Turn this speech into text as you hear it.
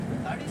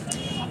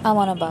I'm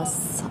on a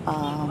bus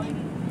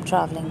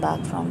traveling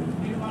back from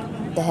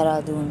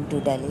Dehradun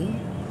to Delhi.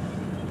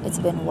 It's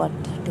been what,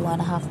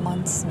 2.5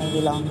 months, maybe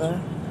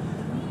longer.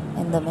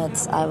 In the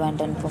midst, I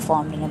went and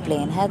performed in a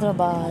play in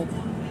Hyderabad.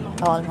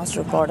 I almost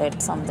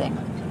recorded something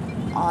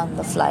on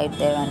the flight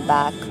there and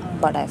back,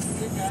 but I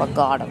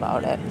forgot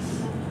about it.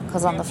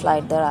 Because on the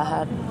flight there, I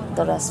had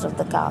the rest of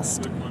the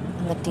cast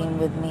and the team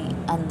with me.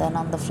 And then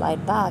on the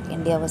flight back,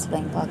 India was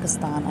playing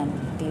Pakistan,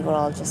 and we were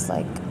all just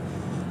like,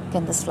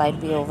 can this flight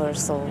be over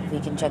so we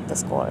can check the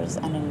scores?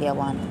 And India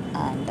won.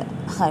 And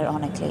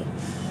ironically,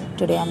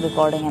 today I'm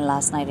recording, and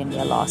last night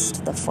India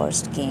lost the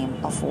first game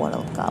of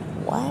World Cup.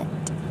 What?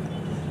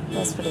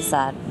 That's pretty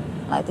sad.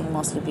 I think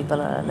mostly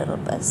people are a little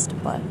pissed,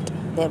 but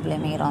they're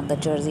blaming it on the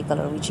jersey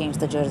color. We changed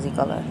the jersey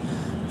color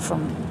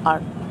from our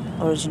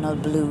original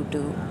blue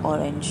to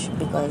orange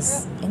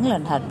because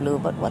England had blue,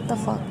 but what the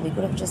fuck? We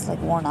could have just like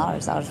worn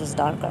ours. Ours was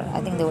darker.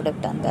 I think they would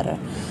have done better.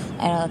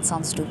 I know that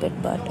sounds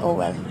stupid, but oh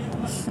well.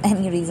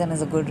 Any reason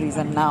is a good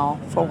reason now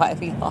for why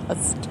we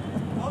lost.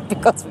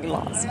 Because we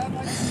lost.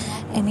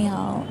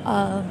 Anyhow,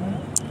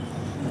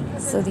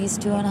 so these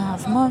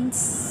 2.5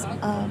 months,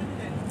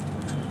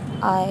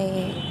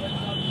 I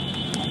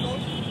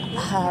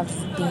have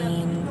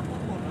been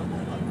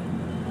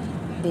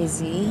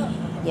busy.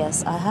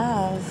 Yes, I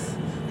have.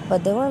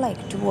 But there were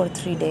like 2 or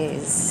 3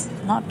 days,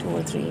 not 2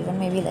 or 3, even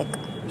maybe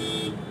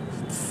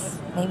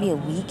a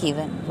week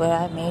even, where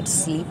I made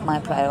sleep my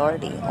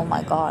priority. Oh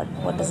my god,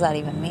 what does that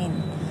even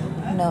mean?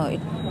 No,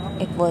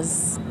 it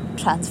was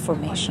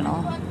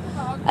transformational.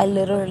 I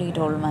literally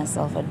told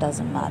myself it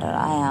doesn't matter.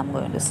 I am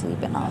going to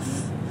sleep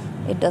enough.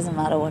 It doesn't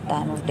matter what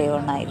time of day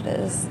or night it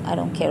is. I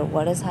don't care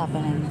what is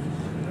happening.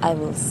 I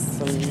will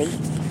sleep.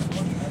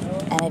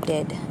 And it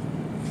did.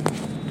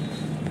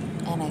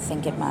 And I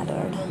think it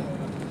mattered,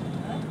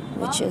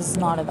 which is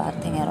not a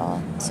bad thing at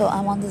all. So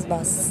I'm on this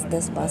bus.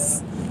 This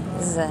bus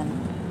is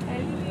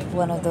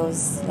one of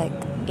those like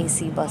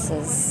AC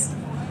buses,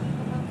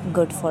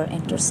 good for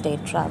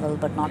interstate travel,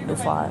 but not too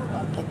far.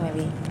 Like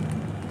maybe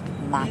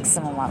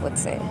maximum, I would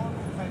say,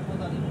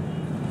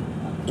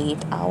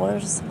 8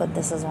 hours, but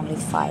this is only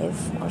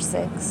 5 or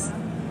 6.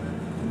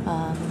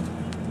 Um,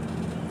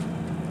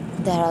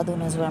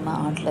 Dehradun is where my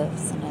aunt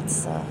lives, and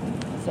it's a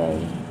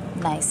very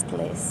nice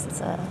place.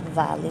 It's a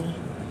valley.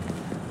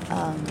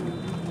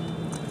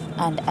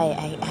 And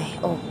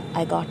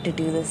I got to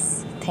do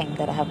this thing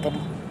that I have been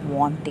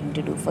wanting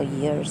to do for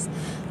years.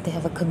 They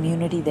have a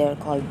community there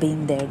called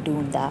Being There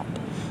Doing That.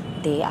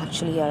 They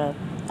actually are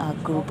a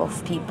group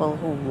of people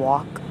who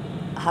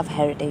have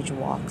heritage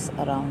walks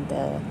around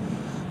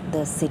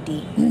the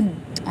city,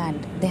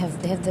 and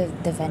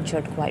they've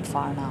ventured quite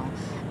far now,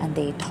 and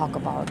they talk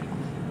about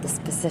the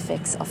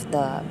specifics of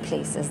the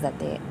places that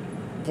they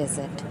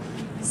visit.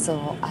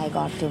 So I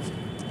got to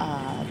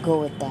go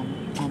with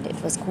them, and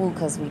it was cool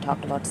because we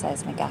talked about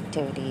seismic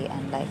activity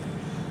and like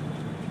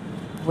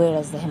where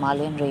does the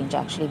Himalayan range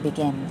actually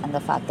begin, and the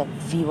fact that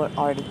we were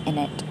already in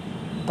it,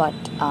 but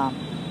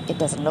it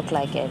doesn't look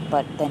like it.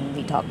 But then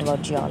we talked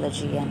about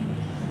geology and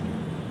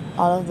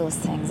all of those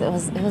things. It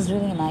was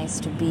really nice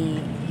to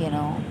be,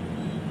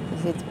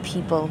 with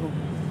people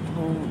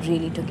who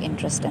really took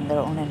interest in their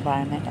own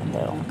environment and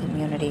their own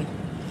community.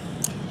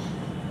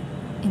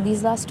 In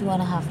these last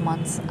 2.5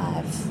 months,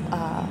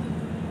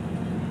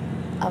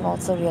 I've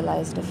also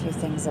realized a few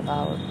things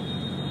about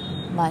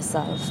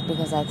myself,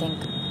 because I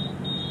think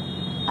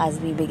as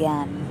we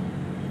began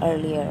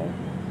earlier,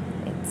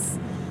 it's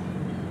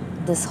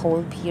this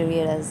whole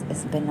period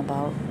has been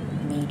about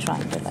me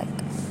trying to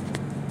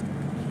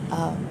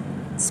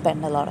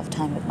spend a lot of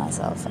time with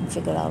myself and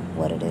figure out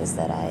what it is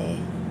that I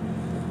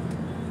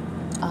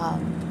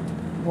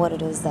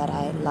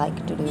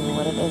like to do,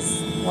 what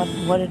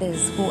it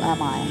is, who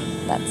am I?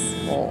 That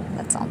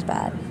sounds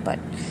bad, but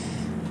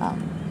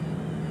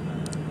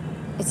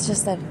it's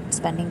just that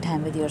spending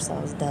time with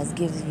yourselves does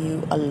give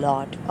you a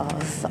lot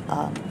of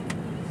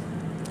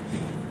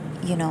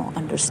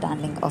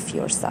understanding of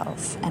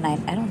yourself. And I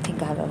don't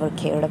think I've ever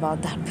cared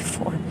about that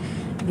before,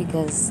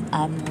 because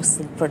I'm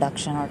mostly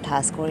production or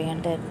task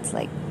oriented. It's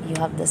like, you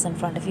have this in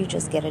front of you,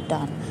 just get it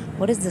done.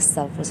 What is this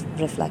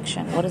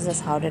self-reflection? What is this?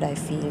 How did I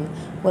feel?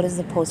 What is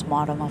the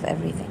post-mortem of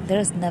everything? There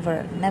has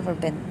never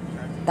been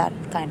that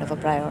kind of a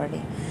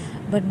priority.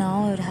 But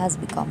now it has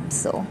become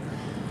so,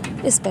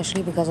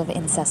 especially because of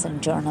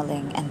incessant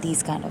journaling and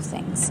these kind of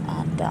things.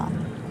 And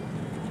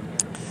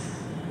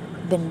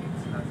been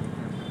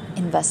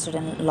invested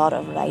in a lot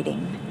of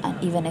writing,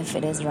 and even if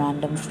it is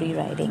random free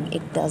writing,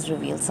 it does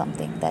reveal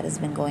something that has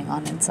been going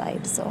on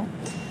inside. So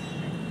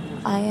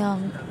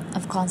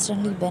I've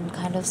constantly been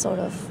kind of sort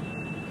of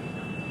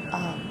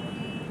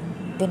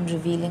been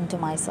revealing to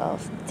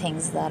myself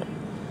things that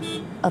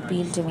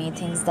appeal to me,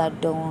 things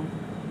that don't.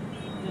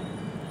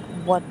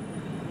 What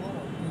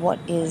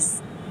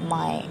is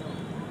my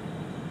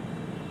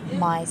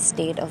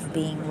state of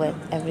being with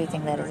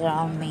everything that is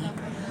around me.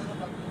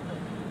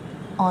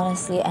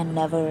 Honestly, I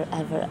never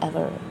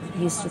ever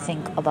used to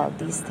think about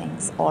these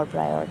things or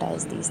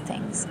prioritize these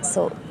things.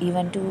 So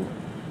even to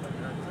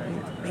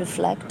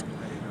reflect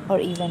or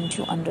even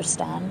to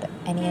understand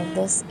any of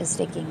this is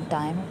taking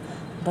time,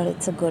 but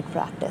it's a good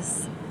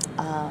practice.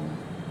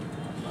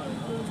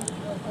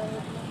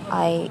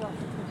 I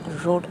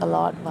wrote a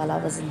lot while I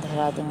was in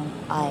Dehradun.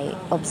 I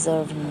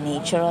observed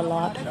nature a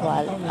lot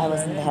while I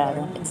was in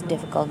Dehradun. It's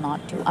difficult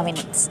not to. I mean,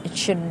 it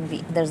shouldn't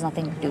be. There's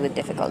nothing to do with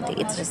difficulty.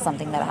 It's just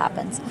something that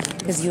happens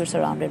because you're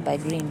surrounded by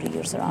greenery,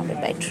 you're surrounded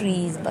by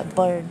trees, by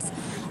birds.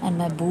 And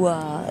my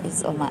bua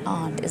or my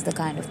aunt is the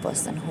kind of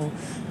person who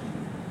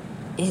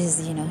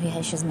is,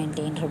 she's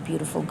maintained her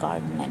beautiful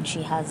garden, and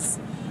she has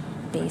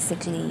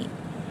basically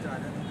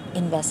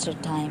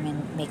invested time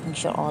in making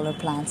sure all her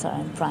plants are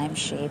in prime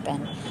shape,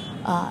 and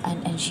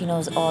she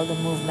knows all the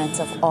movements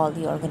of all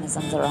the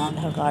organisms around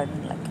her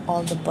garden, like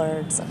all the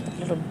birds and the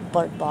little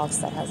bird box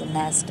that has a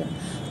nest, and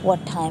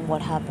what time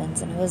what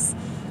happens. And it was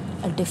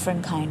a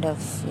different kind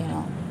of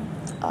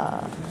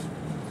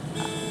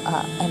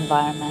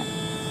environment,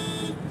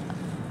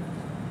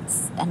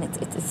 and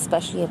it's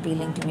especially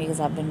appealing to me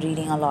because I've been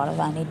reading a lot of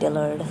Annie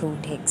Dillard, who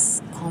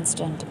takes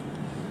constant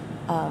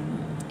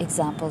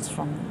examples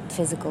from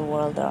physical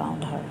world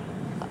around her,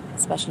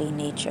 especially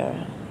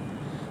nature,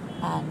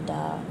 and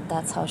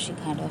that's how she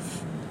kind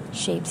of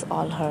shapes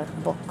all her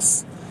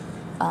books.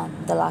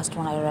 The last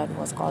one I read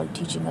was called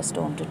Teaching a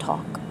Stone to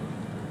Talk.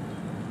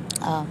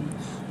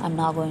 I'm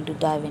now going to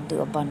dive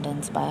into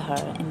Abundance by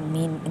her.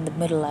 In the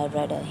middle, I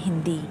read a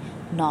Hindi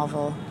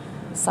novel,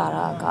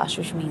 Sara Akash,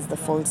 which means the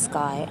full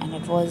sky, and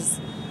it was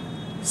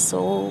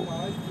so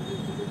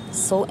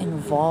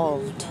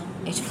involved.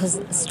 It was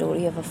a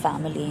story of a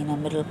family in a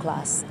middle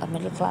class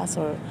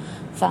or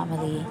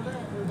family,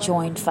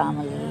 joint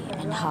family,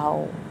 and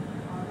how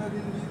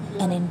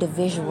an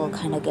individual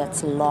kind of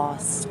gets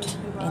lost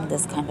in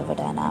this kind of a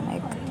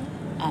dynamic.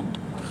 And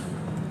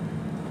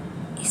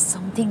it's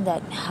something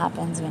that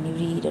happens when you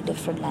read a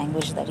different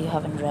language that you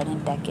haven't read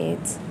in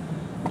decades.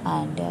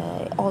 And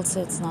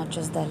also, it's not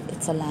just that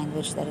it's a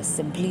language that is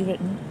simply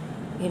written.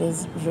 It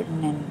is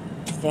written in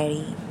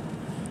very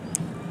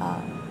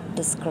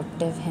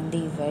descriptive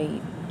Hindi,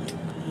 very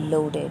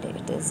loaded.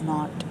 It is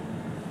not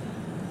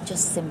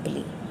just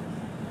simply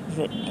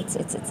written. It's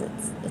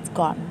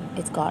got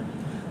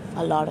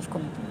a lot of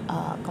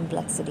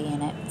complexity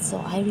in it. So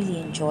I really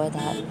enjoy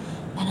that,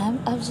 and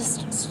I've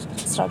just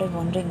started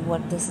wondering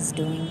what this is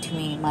doing to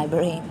me, my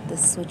brain.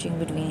 This switching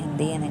between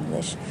Hindi and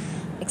English,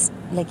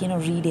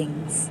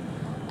 readings,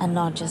 and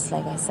not just,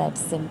 like I said,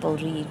 simple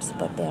reads,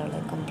 but they are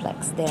like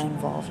complex. They are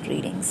involved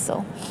readings.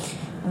 So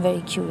I'm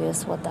very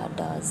curious what that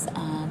does,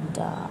 and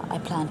I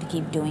plan to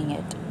keep doing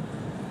it.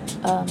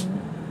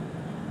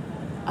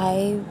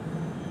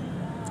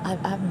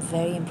 I'm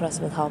very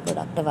impressed with how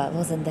productive I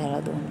was in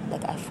Dehradun.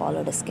 Like, I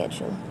followed a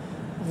schedule.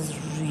 It was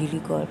really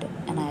good,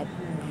 and I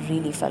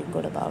really felt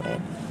good about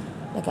it.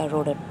 Like, I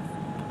wrote a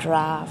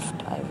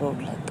draft. I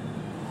wrote like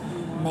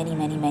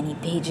many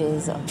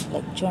pages of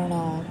like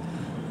journal.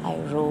 I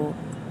wrote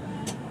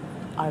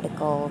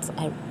articles.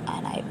 I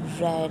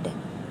read.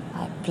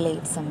 I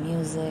played some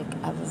music.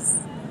 I was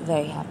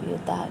very happy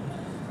with that.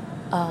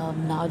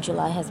 Now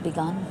July has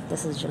begun.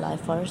 This is July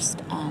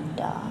 1st,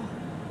 and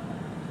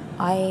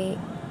I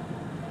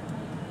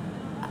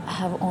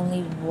have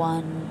only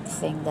one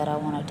thing that I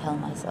want to tell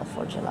myself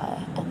for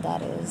July, and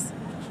that is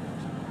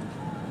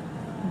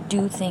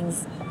do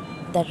things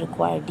that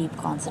require deep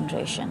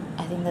concentration.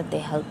 I think that they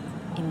help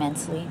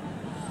immensely,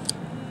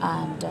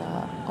 and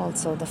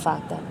also the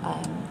fact that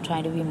I'm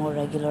trying to be more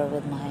regular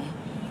with my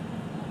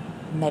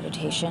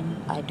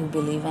meditation. I do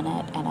believe in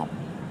it, and I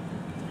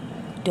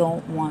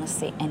don't want to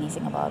say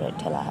anything about it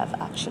till I have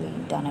actually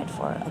done it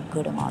for a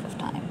good amount of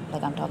time.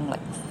 Like, I'm talking like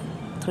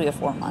 3 or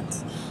 4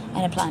 months,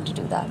 and I plan to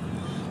do that.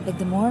 Like,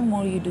 the more and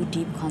more you do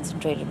deep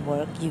concentrated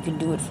work, you can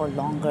do it for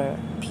longer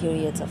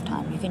periods of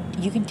time.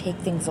 You can take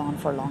things on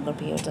for longer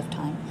periods of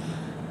time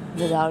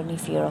without any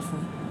fear of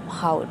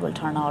how it will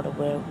turn out, or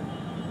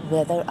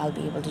whether I'll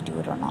be able to do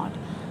it or not.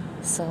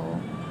 So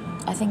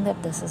I think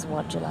that this is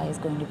what July is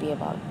going to be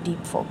about: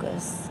 deep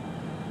focus.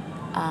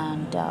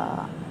 And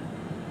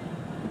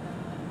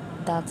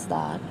that's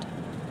that.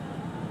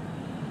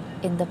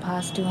 In the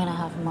past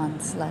 2.5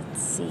 months,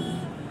 let's see,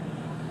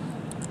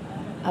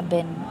 I've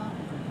been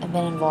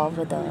involved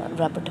with a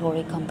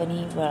repertory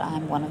company where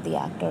I'm one of the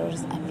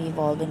actors, and we've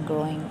all been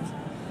growing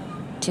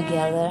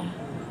together.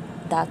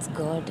 That's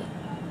good,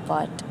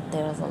 but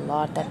there is a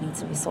lot that needs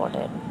to be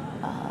sorted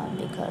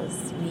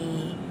because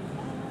we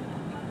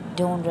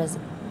don't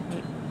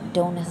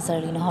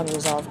necessarily know how to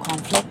resolve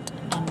conflict,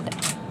 and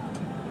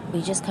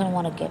we just kind of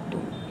want to get to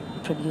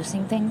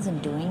producing things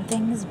and doing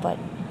things, but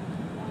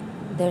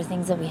there are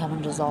things that we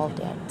haven't resolved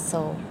yet.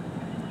 So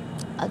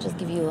I'll just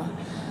give you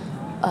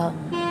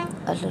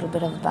a little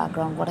bit of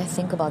background, what I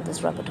think about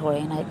this repertory,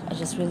 and I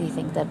just really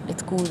think that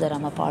it's cool that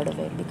I'm a part of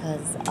it,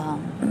 because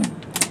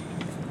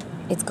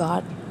it's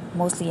got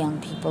mostly young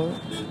people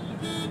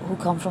who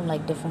come from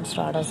like different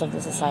stratas of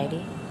the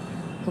society,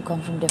 who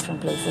come from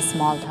different places,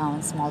 small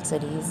towns, small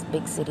cities,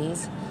 big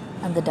cities,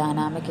 and the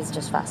dynamic is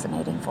just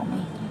fascinating for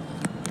me,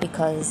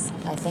 because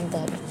I think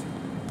that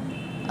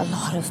a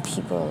lot of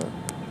people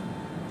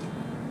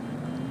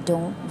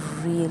don't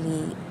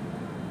really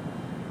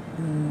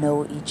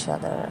know each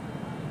other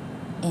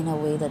in a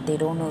way that they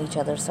don't know each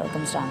other's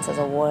circumstances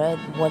or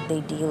what they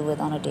deal with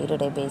on a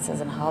day-to-day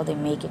basis and how they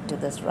make it to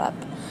this rep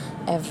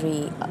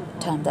every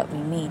time that we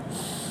meet.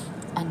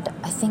 And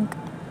I think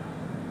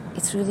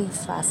it's really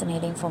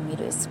fascinating for me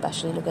to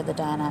especially look at the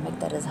dynamic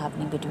that is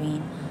happening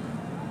between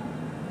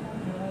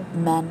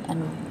men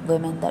and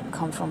women that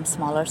come from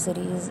smaller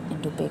cities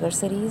into bigger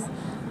cities,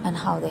 and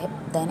how they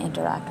then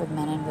interact with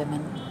men and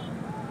women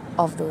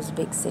of those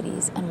big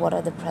cities, and what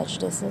are the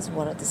prejudices,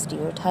 what are the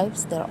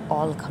stereotypes. They're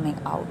all coming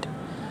out.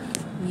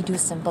 We do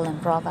simple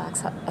improv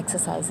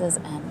exercises,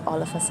 and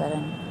all of a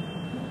sudden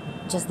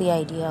just the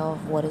idea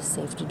of what is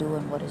safe to do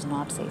and what is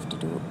not safe to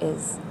do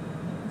is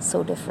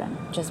so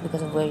different, just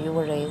because of where you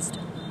were raised,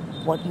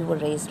 what you were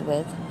raised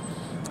with,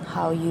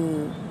 how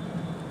you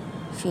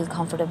feel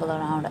comfortable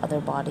around other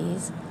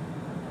bodies.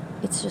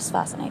 It's just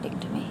fascinating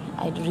to me.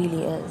 It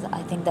really is.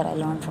 I think that I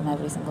learned from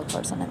every single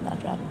person in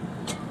that rep.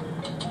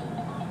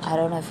 I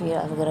don't know if we're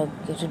ever gonna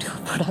get to do a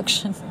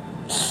production.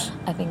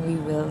 I think we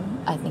will.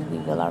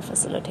 Our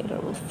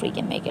facilitator will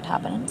freaking make it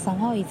happen. And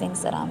somehow he thinks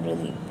that I'm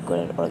really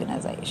good at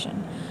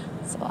organization.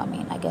 So, I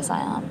mean, I guess I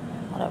am.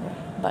 Whatever.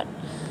 But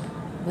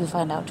we'll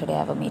find out today. I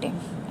have a meeting.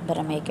 I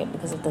better make it,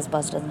 because if this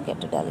bus doesn't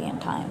get to Delhi in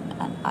time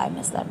and I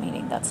miss that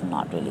meeting, that's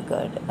not really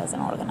good as an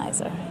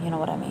organizer. You know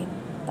what I mean?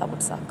 That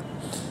would suck.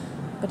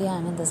 But yeah,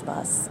 I'm in this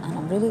bus, and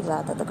I'm really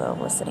glad that the girl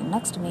who was sitting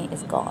next to me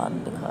is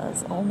gone,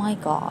 because, oh my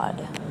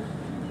God,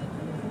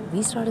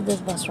 we started this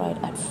bus ride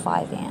at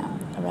 5 a.m.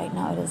 Right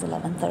now it is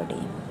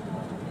 11:30.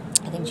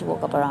 I think she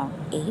woke up around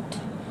 8,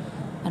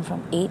 and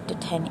from 8 to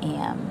 10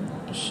 a.m.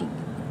 she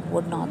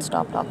would not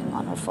stop talking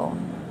on her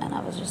phone, and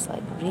I was just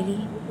like,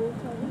 really?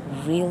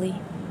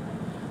 Really?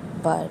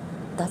 But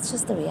that's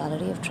just the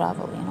reality of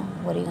travel, you know?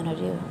 What are you gonna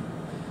do?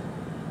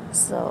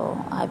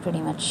 So I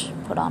pretty much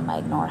put on my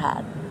ignore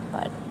hat,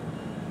 but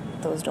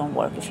those don't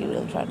work if you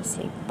really try to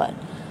sleep. But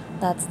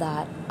that's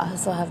that. I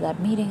also have that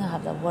meeting, I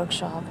have that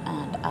workshop,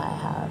 and I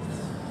have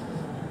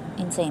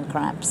insane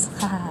cramps.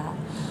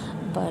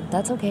 But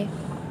that's okay.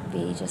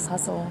 We just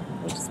hustle,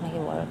 we just make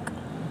it work.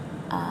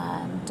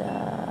 And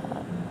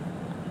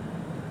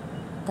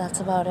that's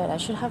about it. I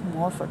should have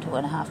more for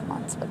 2.5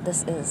 months, but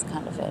this is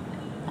kind of it.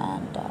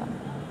 And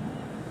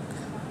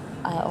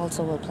I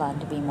also will plan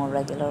to be more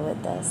regular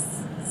with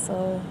this.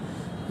 So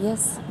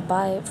yes,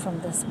 bye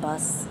from this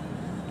bus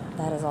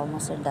that is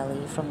almost in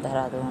Delhi from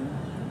Dehradun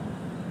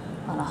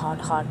on a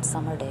hot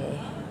summer day.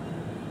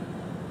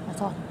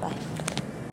 That's all. Bye.